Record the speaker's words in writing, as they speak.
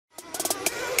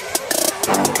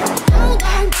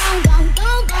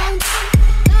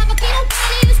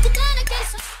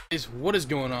What is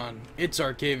going on? It's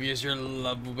Arcaviouse, your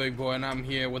lovable big boy, and I'm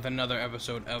here with another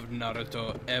episode of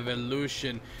Naruto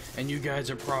Evolution. And you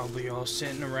guys are probably all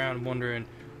sitting around wondering,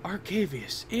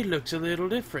 Arcaviouse, it looks a little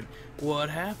different.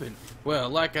 What happened? Well,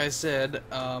 like I said,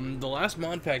 the last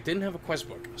mod pack didn't have a quest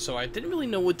book, so I didn't really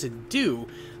know what to do,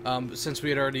 since we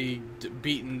had already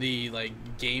beaten the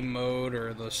game mode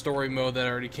or the story mode that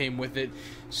already came with it.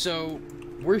 So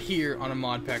we're here on a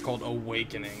mod pack called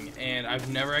Awakening, and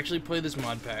I've never actually played this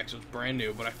mod pack, so it's brand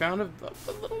new, but I found a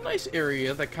little nice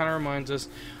area that kind of reminds us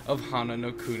of Hana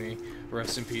no Kuni.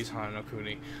 Rest in peace, Hana no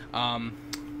Kuni.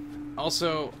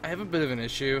 Also, I have a bit of an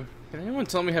issue. Can anyone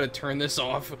tell me how to turn this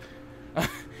off?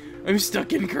 I'm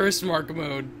stuck in curse mark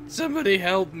mode. Somebody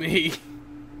help me.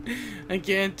 I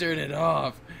can't turn it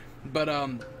off. But,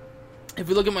 if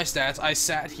we look at my stats, I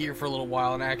sat here for a little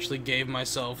while and actually gave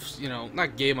myself,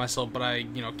 not gave myself, but I,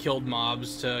 killed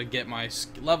mobs to get my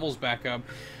levels back up.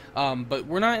 But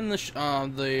we're not in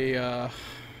the,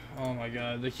 oh my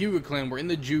god, the Hyuga clan. We're in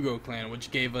the Jugo clan,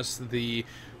 which gave us the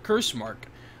curse mark.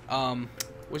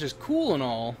 Which is cool and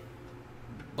all,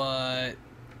 but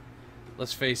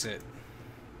let's face it,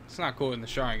 it's not cool in the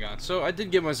Sharingan. So I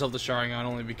did give myself the Sharingan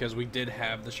only because we did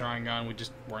have the Sharingan, we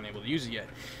just weren't able to use it yet.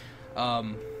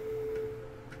 Yeah,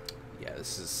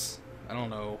 this is, I don't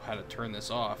know how to turn this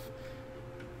off,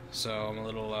 so I'm a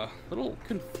little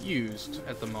confused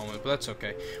at the moment, but that's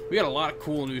okay. We got a lot of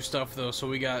cool new stuff though. So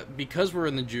we got, because we're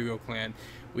in the Jugo clan,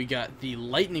 we got the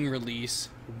lightning release,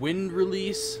 wind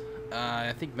release.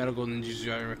 I think Medical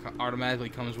Ninjutsu automatically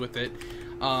comes with it.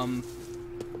 And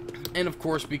of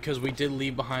course, because we did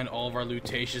leave behind all of our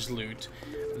Lutatious loot,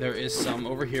 there is some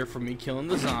over here for me killing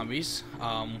the zombies.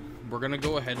 We're going to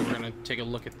go ahead and we're going to take a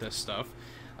look at this stuff.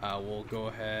 We'll go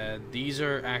ahead. These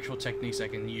are actual techniques I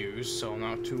can use, so I'm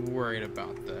not too worried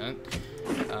about that.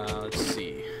 Let's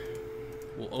see.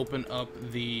 We'll open up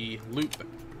the loot.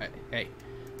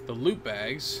 The loot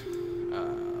bags.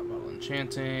 Bottle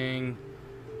enchanting.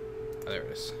 Oh, there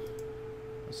it is.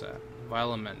 What's that?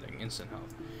 Vial amending, instant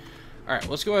health. Alright,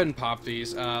 let's go ahead and pop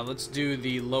these. Let's do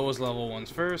the lowest level ones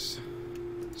first.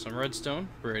 Some redstone,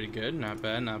 pretty good, not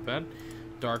bad, not bad.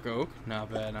 Dark oak,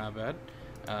 not bad, not bad.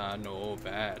 No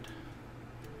bad.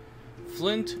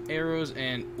 Flint, arrows,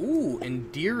 and ooh,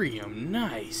 enderium,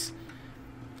 nice.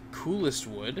 Coolest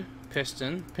wood,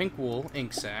 piston, pink wool,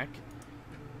 ink sac.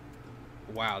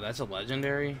 Wow, that's a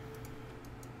legendary.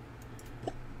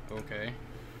 Okay.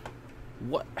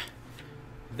 What?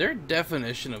 Their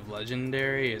definition of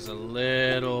legendary is a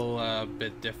little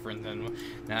bit different than...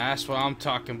 Now that's what I'm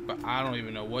talking about. I don't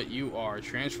even know what you are.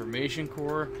 Transformation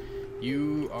core?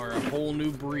 You are a whole new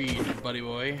breed, buddy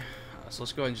boy. So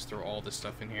let's go ahead and just throw all this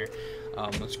stuff in here.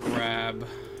 Let's grab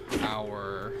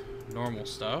our normal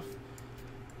stuff.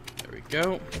 There we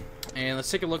go. And let's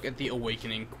take a look at the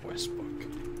Awakening quest book.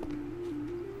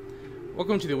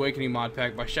 Welcome to the Awakening mod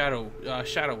pack by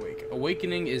Shadowwake.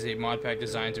 Awakening is a mod pack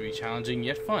designed to be challenging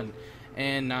yet fun,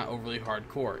 and not overly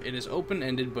hardcore. It is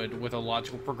open-ended but with a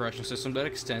logical progression system that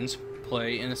extends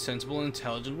play in a sensible and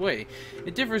intelligent way.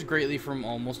 It differs greatly from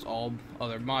almost all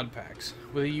other mod packs,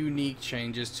 with unique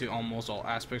changes to almost all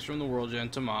aspects from the world gen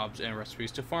to mobs and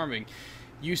recipes to farming.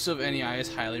 Use of NEI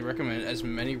is highly recommended as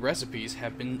many recipes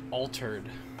have been altered.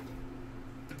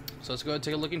 So let's go ahead and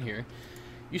take a look in here.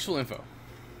 Useful info.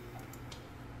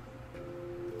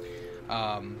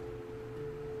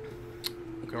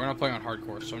 Okay, we're not playing on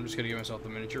hardcore, so I'm just gonna give myself the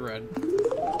miniature red.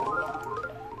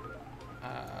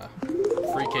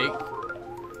 Free cake.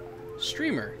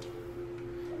 Streamer.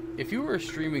 If you are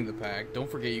streaming the pack,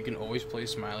 don't forget you can always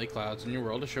place smiley clouds in your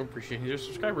world to show appreciation to your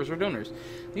subscribers or donors.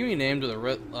 They can be named with a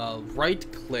right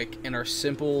click and are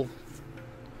simple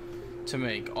to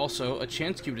make. Also, a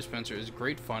chance cube dispenser is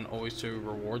great fun always to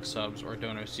reward subs or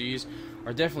donors. These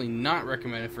are definitely not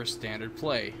recommended for standard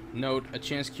play. Note, a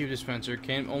chance cube dispenser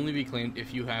can only be claimed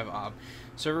if you have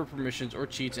server permissions or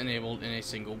cheats enabled in a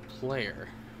single player.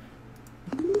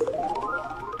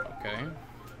 Okay.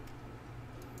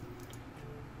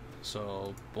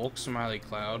 So, bulk smiley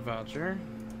cloud voucher.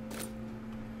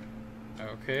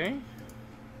 Okay.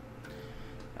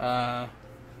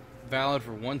 Valid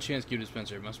for one chance cube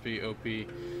dispenser. It must be OP.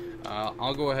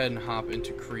 I'll go ahead and hop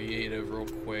into creative real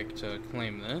quick to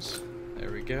claim this. There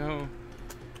we go.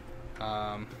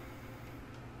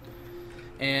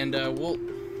 We'll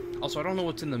also, I don't know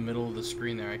what's in the middle of the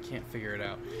screen there. I can't figure it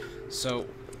out. So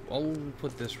I'll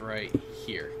put this right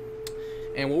here.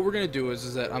 And what we're gonna do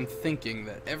is that I'm thinking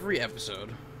that every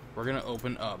episode we're gonna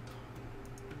open up.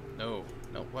 No,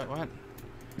 what?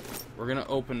 we're gonna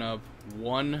open up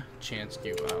one chance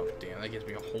cube. Oh, damn, that gives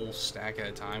me a whole stack at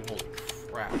a time. Holy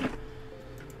crap.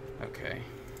 Okay.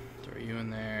 Throw you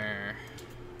in there.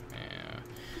 Yeah.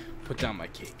 Put down my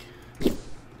cake. There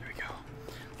we go.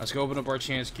 Let's go open up our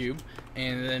chance cube,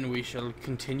 and then we shall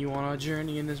continue on our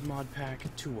journey in this mod pack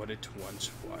to what it once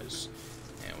was.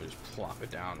 And we'll just plop it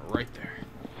down right there.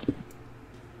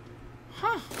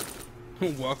 Huh.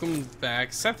 Welcome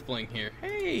back, Seth Bling here.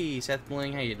 Hey, Seth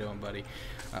Bling, how you doing, buddy?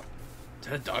 Is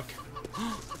that a duck?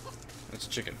 That's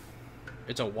chicken.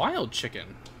 It's a wild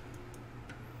chicken.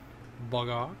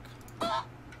 Bugawk.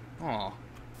 Aw.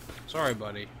 Sorry,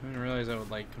 buddy. I didn't realize I would,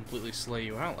 like, completely slay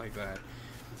you out like that.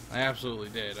 I absolutely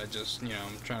did. I just, you know,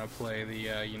 I'm trying to play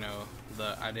the, you know,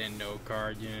 the I didn't know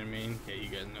card, you know what I mean? Yeah, you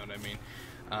guys know what I mean.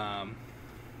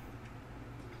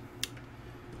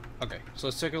 Okay, so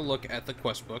let's take a look at the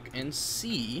quest book and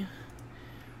see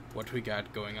what we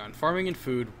got going on. Farming and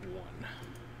food 1.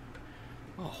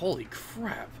 Oh, holy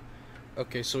crap.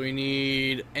 Okay, so we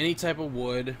need any type of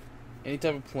wood, any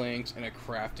type of planks, and a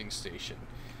crafting station.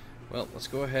 Well, let's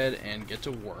go ahead and get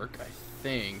to work. I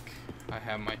think I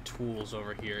have my tools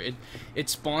over here. It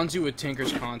spawns you with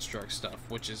Tinker's Construct stuff,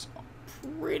 which is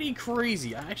pretty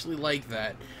crazy. I actually like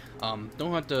that.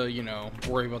 Don't have to, you know,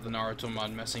 worry about the Naruto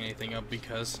mod messing anything up,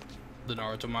 because the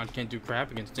Naruto mod can't do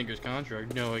crap against Tinker's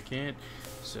Construct. No, it can't.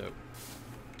 So,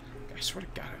 I swear to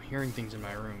God, I'm hearing things in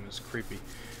my room. It's creepy.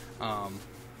 So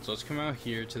let's come out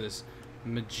here to this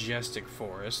majestic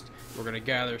forest. We're gonna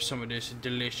gather some of this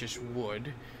delicious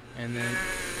wood, and then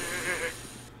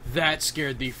that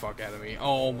scared the fuck out of me.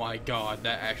 Oh my God,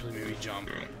 that actually made me jump.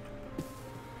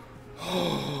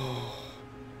 Oh.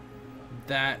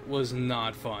 That was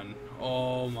not fun.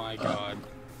 Oh my God.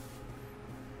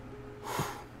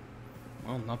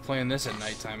 Well, I'm not playing this at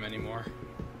nighttime anymore.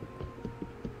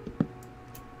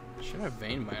 Should have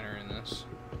vein miner in this.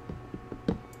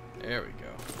 There we go.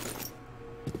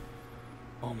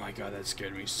 Oh my God, that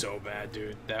scared me so bad,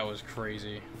 dude. That was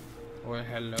crazy. Well,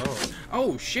 hello.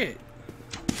 Oh shit.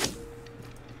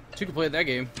 You can play that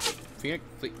game. Phoenix,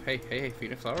 hey,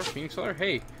 Phoenix Flower,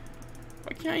 hey.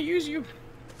 Why can't I use you?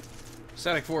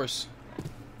 Static force.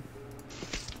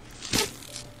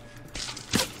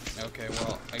 Okay,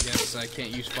 well, I guess I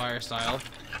can't use fire style.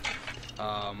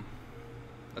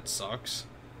 That sucks.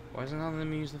 Why is it not letting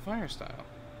me use the fire style?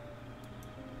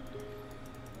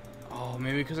 Oh,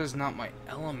 maybe because it's not my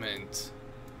element.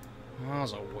 Well, that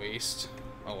was a waste.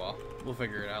 Oh well, we'll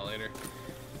figure it out later.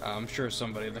 I'm sure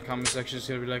somebody in the comment section is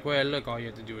gonna be like, well, look, all you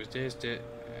have to do is this,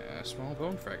 small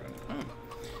bone fragment. Oh.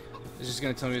 It's just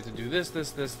gonna tell me to do this,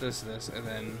 and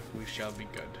then we shall be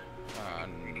good.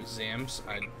 Zams,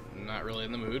 I'm not really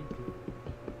in the mood.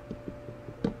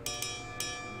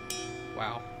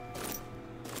 Wow.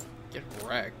 Get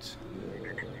wrecked.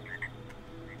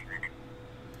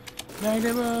 Night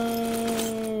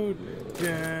mode!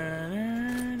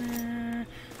 Da-na-na,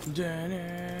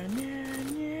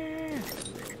 da-na-na-na.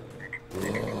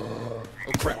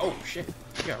 Oh crap! Oh shit!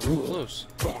 We got real close.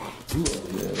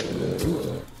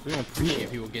 We don't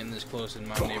appreciate people getting this close in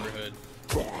my neighborhood.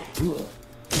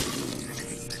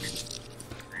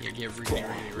 Yeah, get really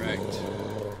wrecked.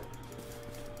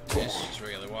 This is just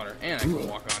regular water, and I can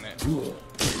walk on it.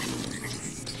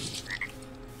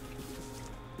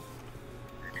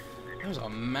 That was a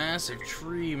massive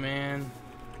tree, man.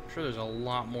 I'm sure there's a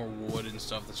lot more wood and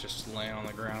stuff that's just laying on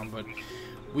the ground, but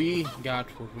we got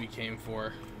what we came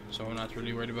for, so I'm not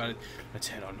really worried about it. Let's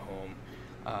head on home.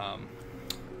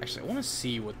 Actually, I want to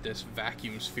see what this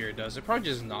vacuum sphere does. It probably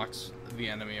just knocks the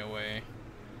enemy away.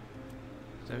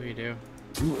 Is that what you do?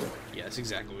 Yeah, that's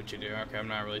exactly what you do. Okay, I'm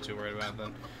not really too worried about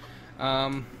that.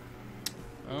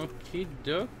 Okie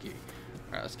dokie.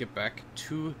 Alright, let's get back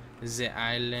to the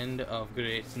island of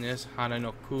greatness,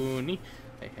 Hananokuni.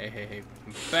 Hey.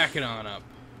 Back it on up.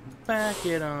 Back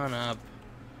it on up.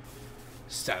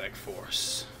 Static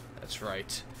force. That's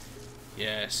right.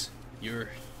 Yes, you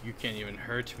can't even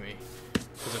hurt me.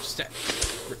 Because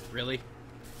of really?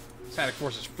 Static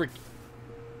force is freaking...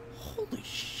 Holy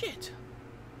shit.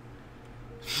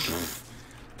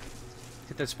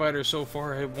 Hit that spider so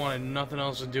far, it wanted nothing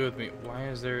else to do with me. Why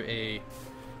is there a...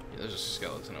 Yeah, there's a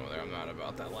skeleton over there. I'm not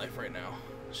about that life right now.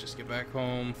 Let's just get back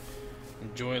home,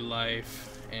 enjoy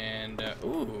life, and...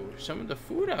 ooh, some of the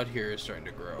food out here is starting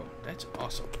to grow. That's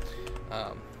awesome.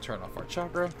 Turn off our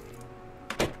chakra.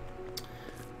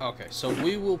 Okay, so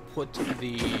we will put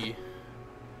the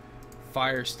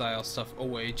fire style stuff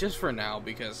away just for now,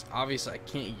 because obviously I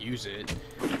can't use it.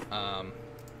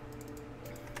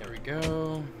 There we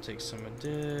go. Take some of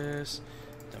this,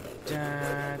 some of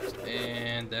that,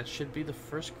 and that should be the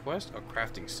first quest. A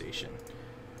crafting station.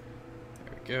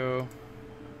 There we go.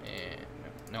 And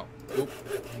no, boop,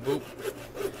 boop,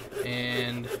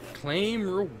 and claim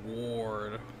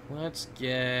reward. Let's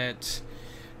get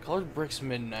colored bricks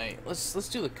midnight. Let's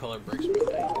do the colored bricks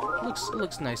midnight. It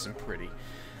looks nice and pretty.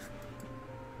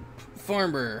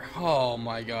 Farmer. Oh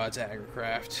my God, it's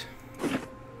agricraft.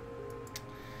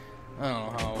 I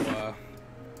don't know how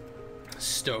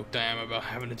stoked I am about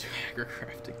having to do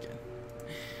agricraft again.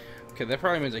 Okay, that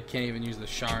probably means I can't even use the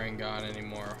Sharingan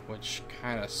anymore, which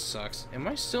kind of sucks. Am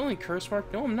I still in Curse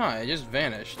Mark? No, I'm not. I just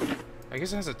vanished. I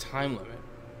guess it has a time limit.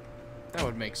 That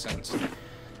would make sense.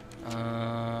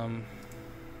 I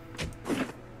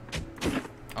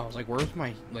was like, where's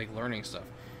my learning stuff?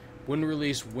 Wind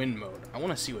release, wind mode. I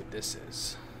want to see what this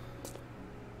is.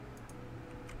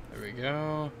 There we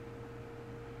go.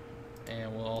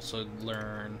 And we'll also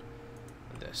learn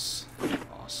this.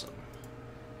 Awesome.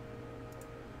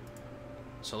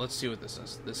 So let's see what this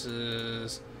is. This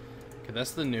is... Okay,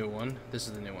 that's the new one. This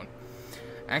is the new one.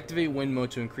 Activate wind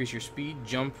mode to increase your speed,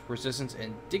 jump, resistance,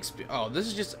 and dig speed. Oh, this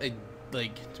is just a,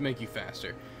 to make you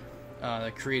faster.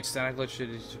 That creates static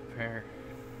electricity to prepare...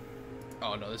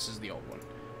 Oh, no, this is the old one.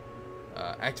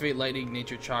 Activate lightning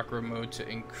nature chakra mode to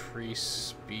increase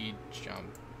speed, jump.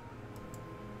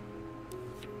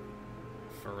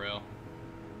 For real.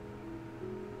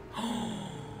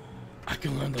 I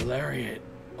can learn the lariat.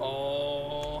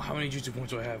 Oh, how many jutsu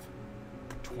points do I have?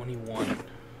 21.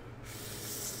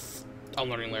 I'm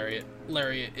learning lariat.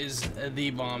 Lariat is the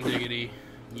bomb diggity.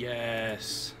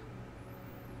 Yes.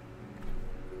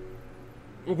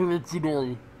 I can learn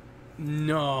Chidori.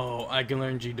 No, I can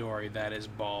learn Chidori. That is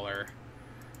baller.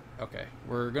 Okay,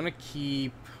 we're gonna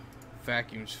keep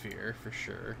vacuum sphere for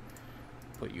sure.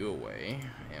 Put you away,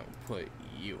 and we'll put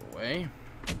you away.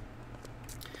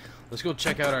 Let's go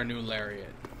check out our new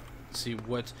lariat. See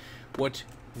what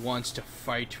wants to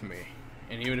fight me.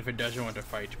 And even if it doesn't want to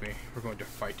fight me, we're going to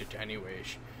fight it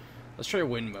anyways. Let's try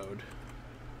wind mode.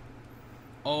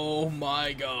 Oh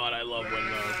my God, I love wind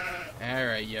mode.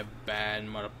 Alright, you bad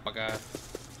motherfucker.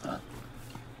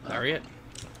 Lariat?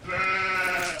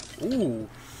 Ooh.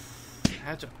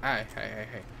 That's a, hey.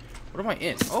 What am I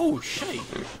in? Oh shit.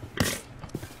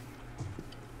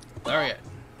 Lariat.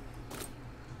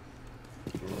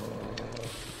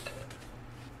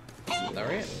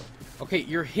 Lariat? Okay,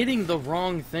 you're hitting the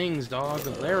wrong things, dog.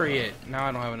 Lariat. Now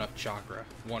I don't have enough chakra.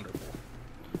 Wonderful.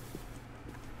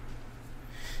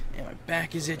 And my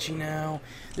back is itchy now.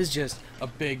 This is just a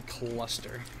big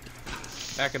cluster.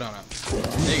 Back it on up.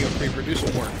 There you go, Creeper. Do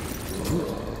some work.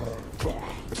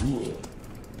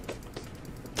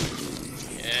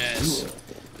 Yes.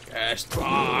 Yes,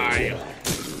 die.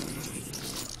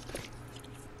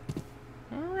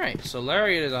 Alright, so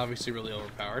Lariat is obviously really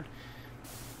overpowered.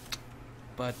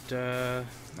 But,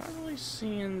 not really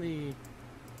seeing the...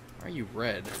 Are you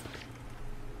red?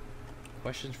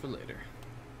 Questions for later.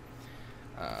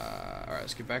 Alright,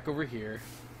 let's get back over here.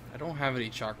 I don't have any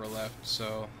chakra left,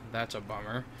 so that's a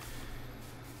bummer.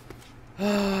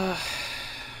 Probably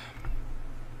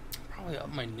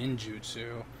up my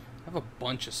ninjutsu. I have a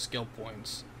bunch of skill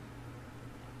points.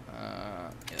 Yeah,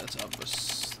 let's up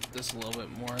this a little bit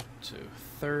more to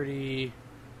 30.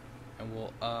 And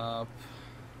we'll up...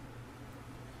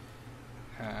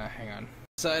 hang on.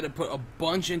 Decided to put a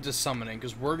bunch into summoning,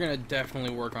 because we're going to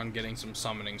definitely work on getting some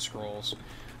summoning scrolls.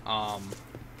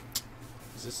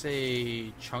 Is this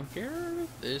a chunk error?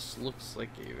 This looks like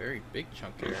a very big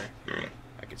chunk error.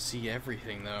 I can see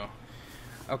everything, though.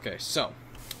 Okay, so,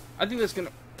 I think that's going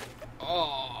to...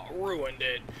 Oh, ruined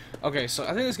it. Okay, so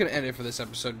I think that's going to end it for this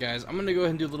episode, guys. I'm going to go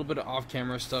ahead and do a little bit of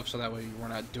off-camera stuff, so that way we're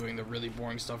not doing the really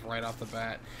boring stuff right off the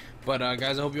bat. But,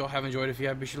 guys, I hope you all have enjoyed. If you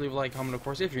have, be sure to leave a like, comment, of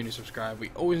course, if you're new, subscribe.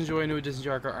 We always enjoy a new addition to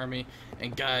our army.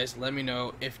 And, guys, let me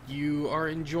know if you are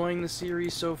enjoying the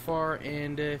series so far,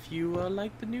 and if you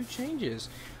like the new changes.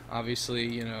 Obviously,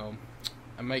 you know,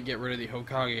 I might get rid of the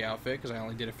Hokage outfit, because I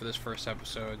only did it for this first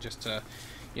episode, just to,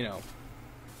 you know,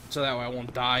 so that way I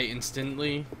won't die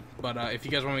instantly. But if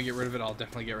you guys want me to get rid of it, I'll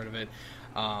definitely get rid of it.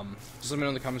 Just let me know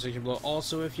in the comment section below.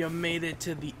 Also, if you made it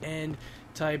to the end,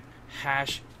 type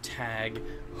hashtag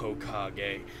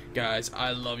Hokage. Guys,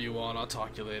 I love you all, and I'll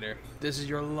talk to you later. This is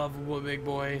your lovable big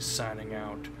boy, signing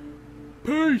out.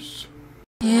 Peace!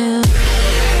 Yeah.